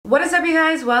What is up, you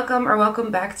guys?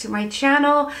 Welcome back to my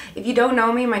channel. If you don't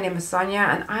know me, my name is Sonia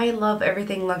and I love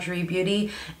everything luxury beauty,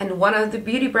 and one of the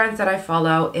beauty brands that I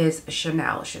follow is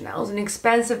Chanel. Chanel is an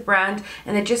expensive brand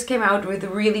and it just came out with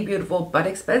really beautiful but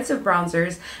expensive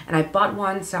bronzers, and I bought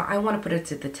one, so I want to put it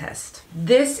to the test.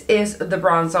 This is the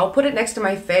bronzer. I'll put it next to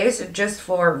my face just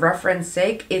for reference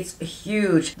sake. It's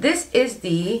huge. This is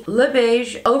the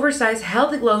Beiges Oversize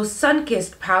Healthy Glow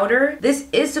Sun-Kissed Powder. This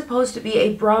is supposed to be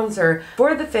a bronzer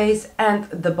for the face and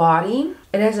the body.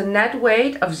 It has a net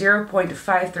weight of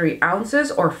 0.53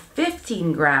 ounces or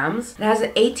 15 grams. It has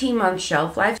an 18-month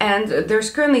shelf life, and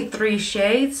there's currently 3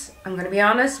 shades. I'm gonna be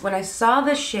honest, when I saw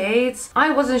the shades,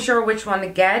 I wasn't sure which one to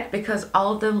get because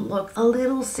all of them looked a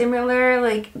little similar.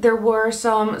 Like, there were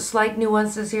some slight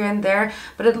nuances here and there,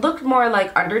 but it looked more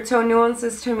like undertone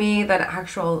nuances to me than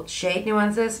actual shade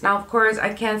nuances. Now, of course,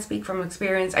 I can't speak from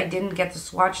experience. I didn't get to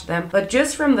swatch them, but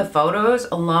just from the photos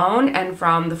alone and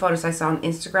from the photos I saw on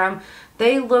Instagram,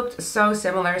 they looked so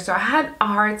similar, so I had a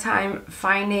hard time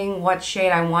finding what shade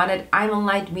I wanted. I'm a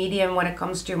light medium when it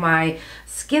comes to my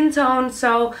skin tone,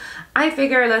 so I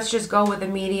figured let's just go with a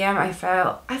medium. I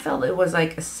felt it was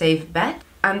like a safe bet.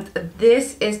 And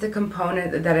this is the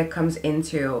component that it comes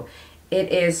into.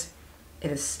 It is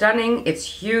stunning, it's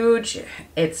huge,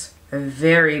 it's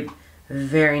very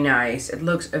nice. It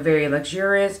looks very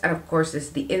luxurious, and of course this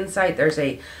is the inside. There's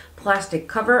a plastic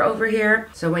cover over here,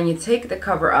 so when you take the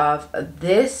cover off,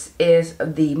 this is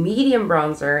the medium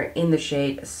bronzer in the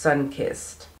shade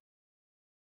Sun-Kissed.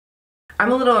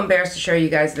 I'm a little embarrassed to show you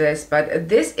guys this, but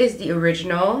this is the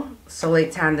original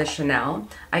Soleil Tan de Chanel.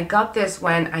 I got this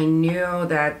when I knew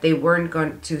that they weren't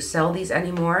going to sell these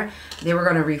anymore. They were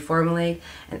going to reformulate,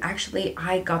 and actually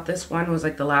I got this one. It was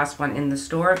like the last one in the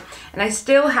store, and I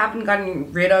still haven't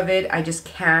gotten rid of it. I just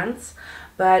can't.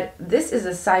 But this is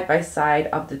a side-by-side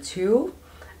of the two.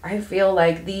 I feel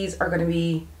like these are going to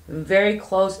be very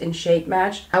close in shade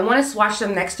match. I want to swatch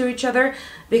them next to each other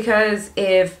because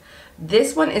if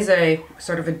this one is a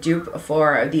sort of a dupe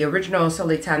for the original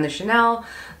Soleil Tan de Chanel,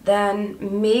 then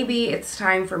maybe it's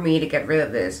time for me to get rid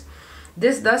of this.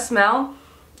 This does smell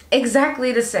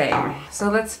exactly the same.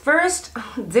 So let's first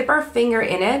dip our finger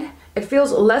in it. It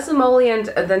feels less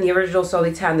emollient than the original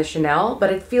Soleil Tan de Chanel,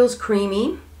 but it feels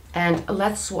creamy. And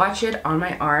let's swatch it on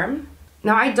my arm.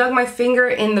 Now, I dug my finger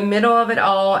in the middle of it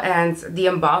all, and the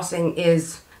embossing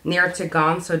is near to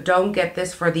gone, so don't get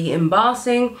this for the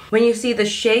embossing. When you see the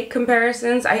shade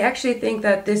comparisons, I actually think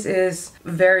that this is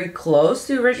very close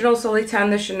to the original Soleil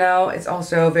Tan de Chanel. It's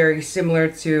also very similar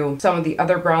to some of the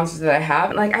other bronzers that I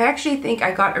have. Like, I actually think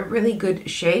I got a really good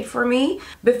shade for me.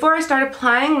 Before I start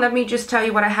applying, let me just tell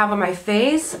you what I have on my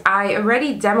face. I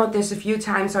already demoed this a few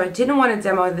times, so I didn't want to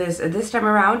demo this time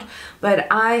around, but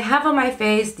I have on my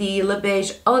face the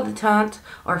Beiges Oversize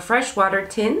or freshwater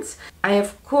tint. I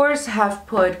of course have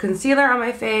put concealer on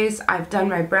my face, I've done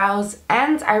my brows,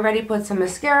 and I already put some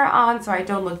mascara on so I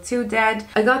don't look too dead.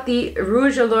 I got the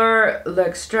Rouge Allure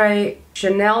Luxury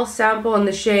Chanel sample in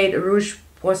the shade Rouge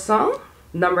Puissant,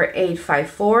 number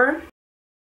 854.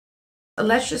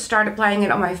 Let's just start applying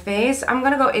it on my face. I'm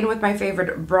gonna go in with my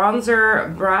favorite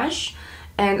bronzer brush,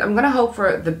 and I'm gonna hope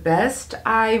for the best.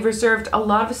 I reserved a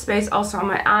lot of space also on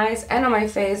my eyes and on my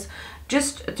face,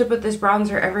 just to put this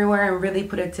bronzer everywhere and really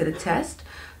put it to the test.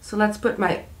 So let's put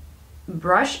my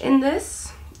brush in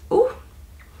this. Ooh.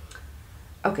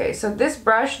 Okay, so this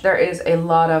brush, there is a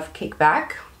lot of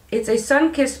kickback. It's a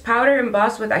sun-kissed powder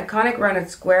embossed with iconic rounded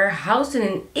square, housed in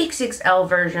an XXL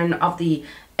version of the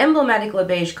emblematic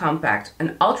Beiges Compact,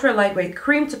 an ultra lightweight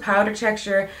cream to powder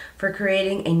texture for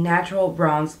creating a natural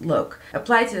bronze look.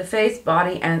 Applied to the face,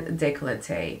 body, and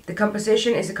décolleté. The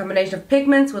composition is a combination of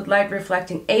pigments with light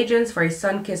reflecting agents for a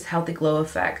sun-kissed healthy glow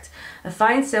effect. A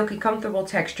fine, silky, comfortable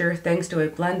texture thanks to a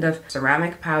blend of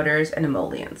ceramic powders and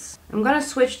emollients. I'm gonna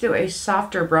switch to a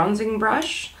softer bronzing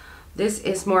brush. This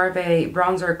is more of a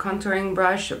bronzer contouring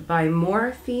brush by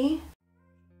Morphe.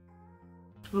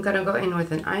 I'm gonna go in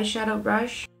with an eyeshadow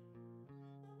brush.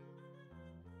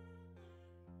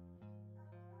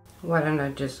 Why don't I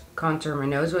just contour my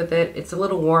nose with it? It's a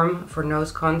little warm for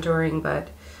nose contouring, but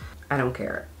I don't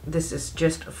care. This is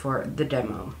just for the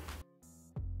demo.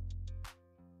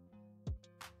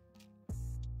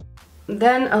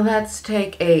 Then let's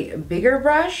take a bigger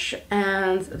brush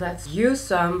and let's use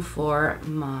some for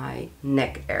my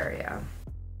neck area.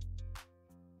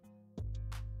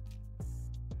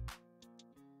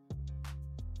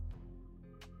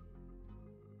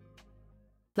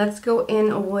 Let's go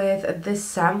in with this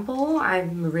sample.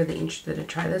 I'm really interested to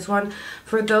try this one.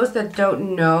 For those that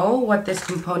don't know what this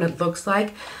component looks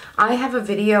like, I have a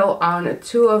video on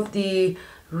 2 of the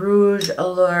Rouge,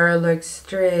 Allure,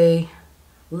 Luxtray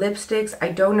lipsticks. I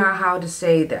don't know how to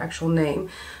say the actual name.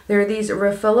 They're these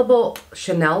refillable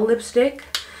Chanel lipstick,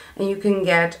 and you can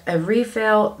get a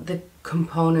refill. The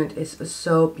component is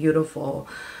so beautiful.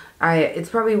 It's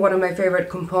probably one of my favorite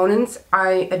components.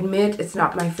 I admit it's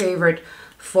not my favorite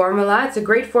formula. It's a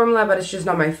great formula, but it's just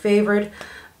not my favorite.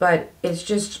 But it's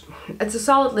a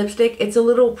solid lipstick. It's a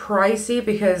little pricey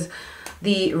because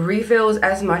the refill is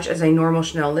as much as a normal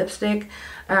Chanel lipstick.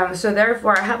 So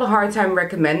therefore I have a hard time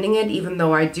recommending it, even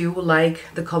though I do like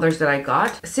the colors that I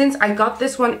got. Since I got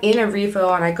this one in a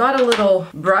refill and I got a little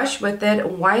brush with it,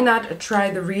 why not try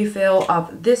the refill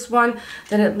of this one?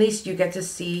 Then at least you get to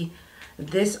see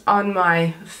this on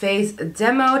my face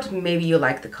demoed. Maybe you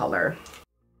like the color.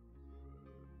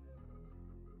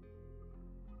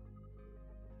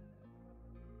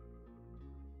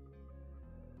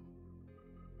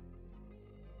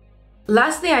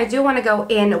 Lastly, I do want to go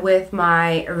in with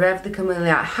my REVE the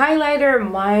Camellia highlighter.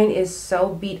 Mine is so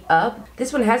beat up.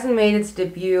 This one hasn't made its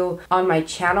debut on my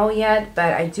channel yet,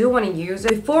 but I do want to use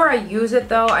it. Before I use it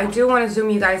though, I do want to zoom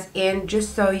you guys in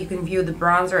just so you can view the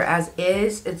bronzer as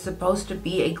is. It's supposed to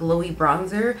be a glowy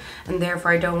bronzer, and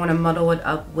therefore I don't want to muddle it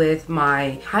up with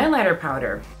my highlighter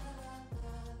powder.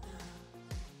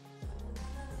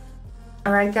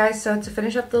 Alright guys, so to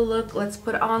finish up the look, let's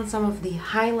put on some of the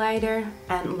highlighter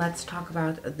and let's talk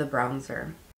about the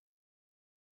bronzer.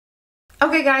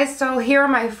 Okay guys, so here are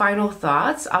my final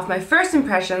thoughts of my first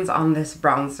impressions on this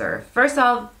bronzer. First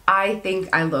off, I think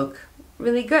I look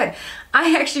really good.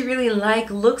 I actually really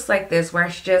like looks like this where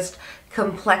it's just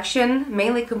complexion,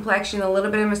 mainly complexion, a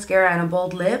little bit of mascara and a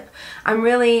bold lip. I'm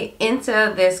really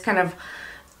into this kind of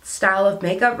style of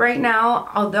makeup right now.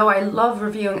 Although I love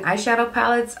reviewing eyeshadow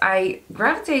palettes, I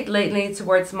gravitate lately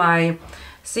towards my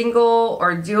single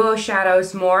or duo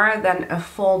shadows more than a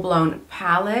full-blown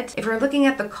palette. If we're looking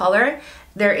at the color,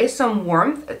 there is some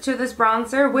warmth to this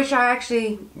bronzer, which I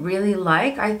actually really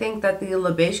like. I think that the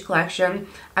Le Beige collection,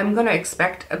 I'm gonna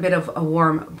expect a bit of a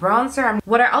warm bronzer.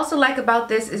 What I also like about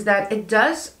this is that it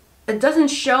doesn't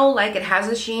show like it has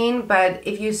a sheen, but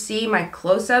if you see my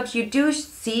close-ups, you do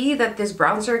see that this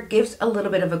bronzer gives a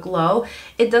little bit of a glow.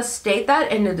 It does state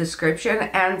that in the description,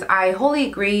 and I wholly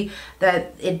agree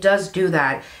that it does do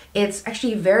that. It's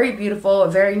actually very beautiful,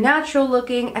 very natural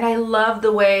looking, and I love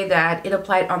the way that it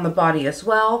applied on the body as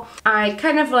well. I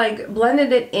kind of like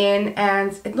blended it in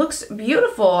and it looks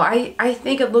beautiful. I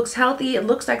think it looks healthy. It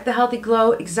looks like the healthy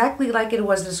glow, exactly like it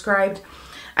was described.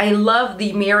 I love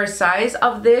the mirror size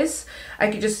of this.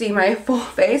 I could just see my full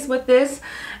face with this.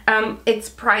 It's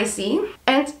pricey.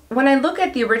 And when I look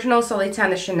at the original Soleil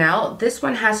de Chanel, this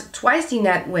one has twice the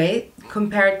net weight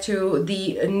compared to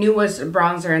the newest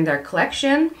bronzer in their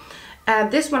collection.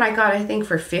 This one I got, I think,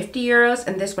 for 50 euros,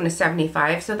 and this one is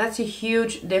 75, so that's a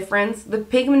huge difference. The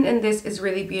pigment in this is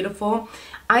really beautiful.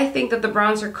 I think that the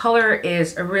bronzer color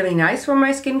is really nice for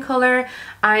my skin color.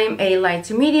 I'm a light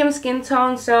to medium skin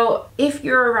tone, so if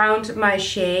you're around my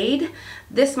shade,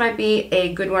 this might be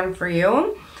a good one for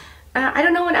you. I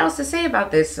don't know what else to say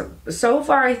about this. So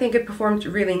far, I think it performed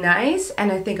really nice,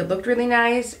 and I think it looked really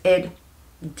nice. It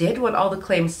did what all the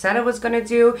claims said it was going to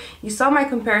do. You saw my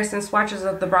comparison swatches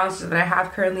of the bronzers that I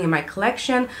have currently in my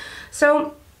collection.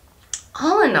 So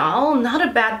all in all, not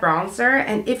a bad bronzer,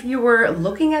 and if you were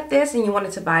looking at this and you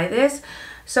wanted to buy this,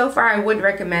 so far I would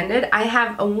recommend it. I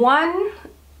have one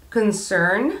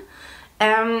concern,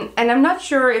 and I'm not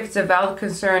sure if it's a valid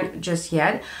concern just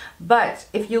yet, but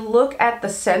if you look at the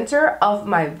center of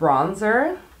my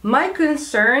bronzer, my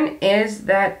concern is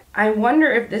that I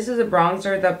wonder if this is a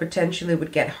bronzer that potentially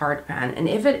would get hard pan, and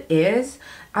if it is,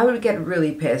 I would get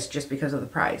really pissed just because of the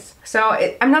price.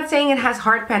 So I'm not saying it has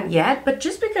hard pan yet, but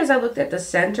just because I looked at the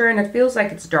center and it feels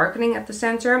like it's darkening at the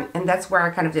center, and that's where I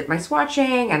kind of did my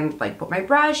swatching and like put my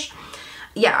brush.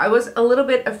 Yeah, I was a little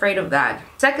bit afraid of that.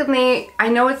 Secondly, I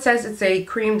know it says it's a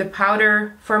cream to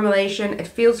powder formulation. It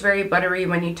feels very buttery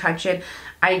when you touch it.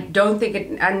 I don't think it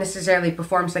necessarily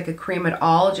performs like a cream at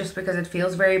all, just because it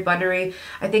feels very buttery.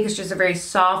 I think it's just a very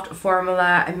soft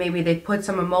formula, and maybe they put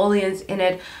some emollients in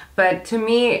it. But to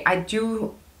me, I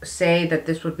do say that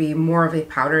this would be more of a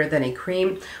powder than a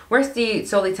cream, whereas the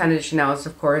Soleil de Chanel is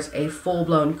of course a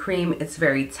full-blown cream. It's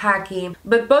very tacky,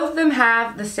 but both of them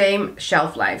have the same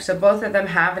shelf life. So both of them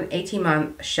have an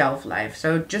 18-month shelf life.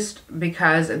 So just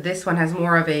because this one has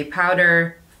more of a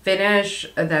powder finish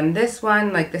than this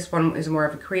one, like this one is more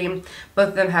of a cream, both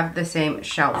of them have the same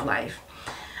shelf life.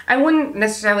 I wouldn't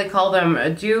necessarily call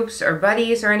them dupes or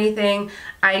buddies or anything.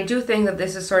 I do think that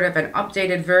this is sort of an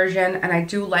updated version, and I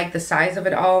do like the size of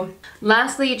it all.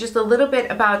 Lastly, just a little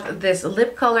bit about this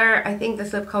lip color. I think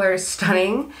this lip color is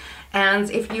stunning. And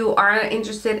if you are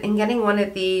interested in getting one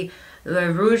of the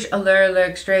Rouge Allure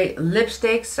Luxury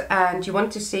lipsticks and you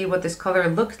want to see what this color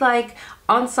looks like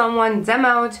on someone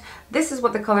demoed, this is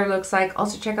what the color looks like.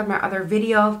 Also check out my other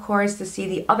video, of course, to see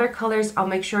the other colors. I'll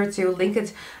make sure to link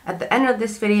it at the end of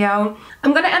this video.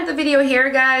 I'm gonna end the video here,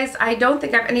 guys. I don't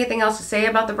think I have anything else to say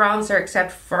about the bronzer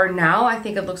except for now. I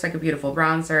think it looks like a beautiful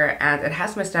bronzer and it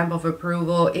has my stamp of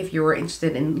approval. If you were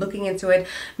interested in looking into it,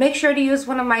 make sure to use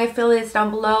one of my affiliates down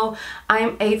below.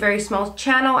 I'm a very small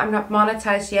channel. I'm not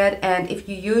monetized yet, and if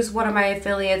you use one of my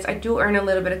affiliates, I do earn a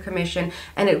little bit of commission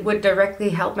and it would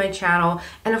directly help my channel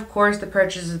and of course the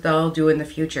purchases that I'll do in the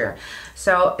future.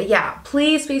 So yeah,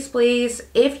 please, please, please,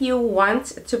 if you want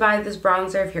to buy this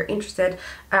bronzer, if you're interested,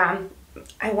 I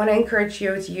want to encourage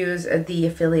you to use the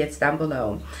affiliates down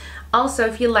below. Also,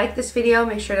 if you like this video,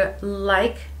 make sure to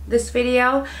like this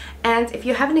video, and if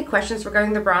you have any questions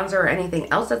regarding the bronzer or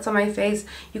anything else that's on my face,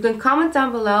 you can comment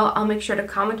down below. I'll make sure to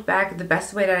comment back the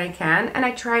best way that I can, and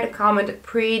I try to comment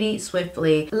pretty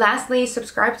swiftly. Lastly,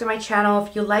 subscribe to my channel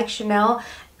if you like Chanel,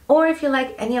 or if you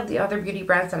like any of the other beauty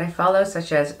brands that I follow,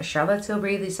 such as Charlotte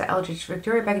Tilbury, Lisa Eldridge,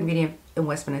 Victoria Beckham Beauty, and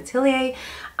Westman Atelier.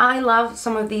 I love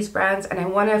some of these brands and I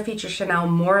want to feature Chanel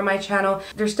more on my channel.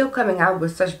 They're still coming out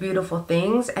with such beautiful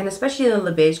things, and especially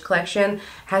the Beiges collection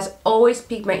has always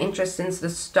piqued my interest since the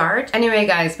start. Anyway,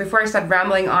 guys, before I start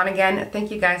rambling on again,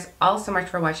 thank you guys all so much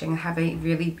for watching and have a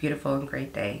really beautiful and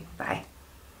great day. Bye.